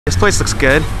This place looks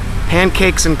good.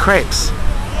 Pancakes and crepes.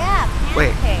 Yeah, pancakes.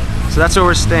 Wait, so that's where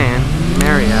we're staying.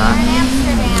 Marriott. We're in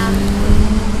Amsterdam.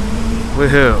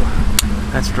 Woohoo.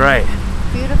 That's right.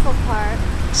 Beautiful park.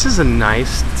 This is a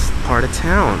nice part of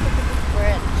town.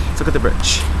 Bridge. Let's look at the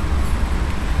bridge.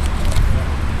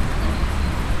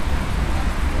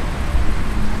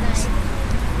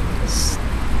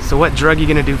 So what drug are you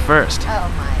gonna do first? Oh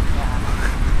my god.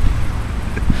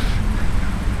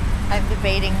 I'm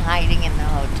debating hiding in the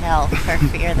hotel for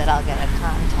fear that I'll get a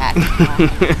contact.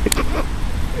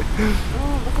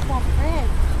 Oh, look at that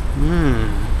bridge.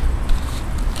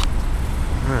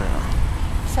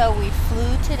 So we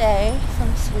flew today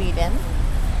from Sweden.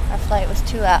 Our flight was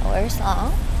 2 hours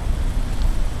long.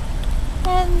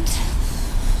 And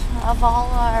of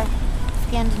all our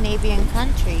Scandinavian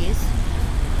countries,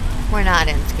 we're not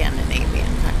in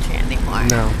Scandinavian country anymore.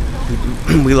 No,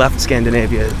 we left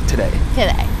Scandinavia today.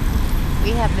 Today.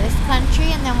 We have this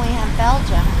country and then we have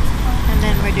Belgium and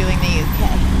then we're doing the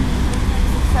UK.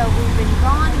 So we've been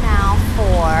gone now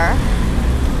for...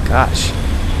 Gosh.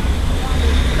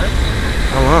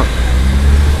 How long?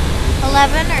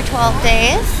 11 or 12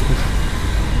 days.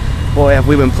 Boy, have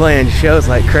we been playing shows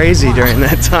like crazy during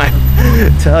that time.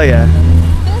 Tell ya.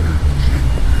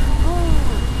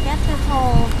 Ooh, get this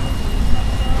whole...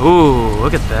 Ooh,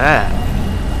 look at that.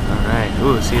 Alright,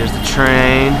 ooh, see here's the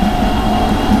train.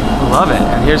 I love it.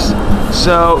 And here's,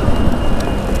 so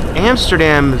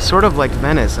Amsterdam is sort of like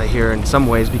Venice, I hear, in some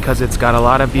ways, because it's got a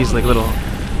lot of these like little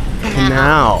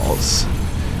canals.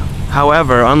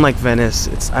 However, unlike Venice,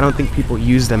 I don't think people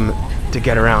use them to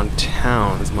get around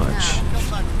town as much.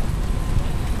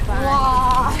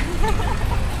 Wow.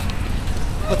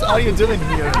 What are you doing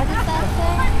here? What does that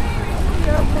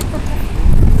say?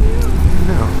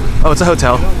 No. Oh, it's a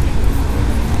hotel.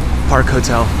 Park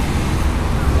hotel.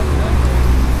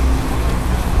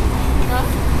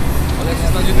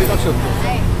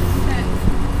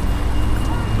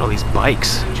 All these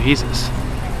bikes. Jesus.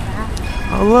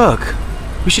 Oh, look.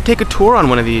 We should take a tour on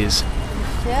one of these. We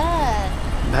should.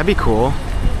 That'd be cool.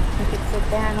 We could sit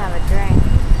there and have a drink.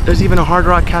 There's even a Hard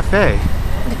Rock Cafe.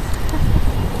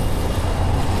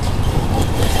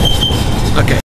 Okay.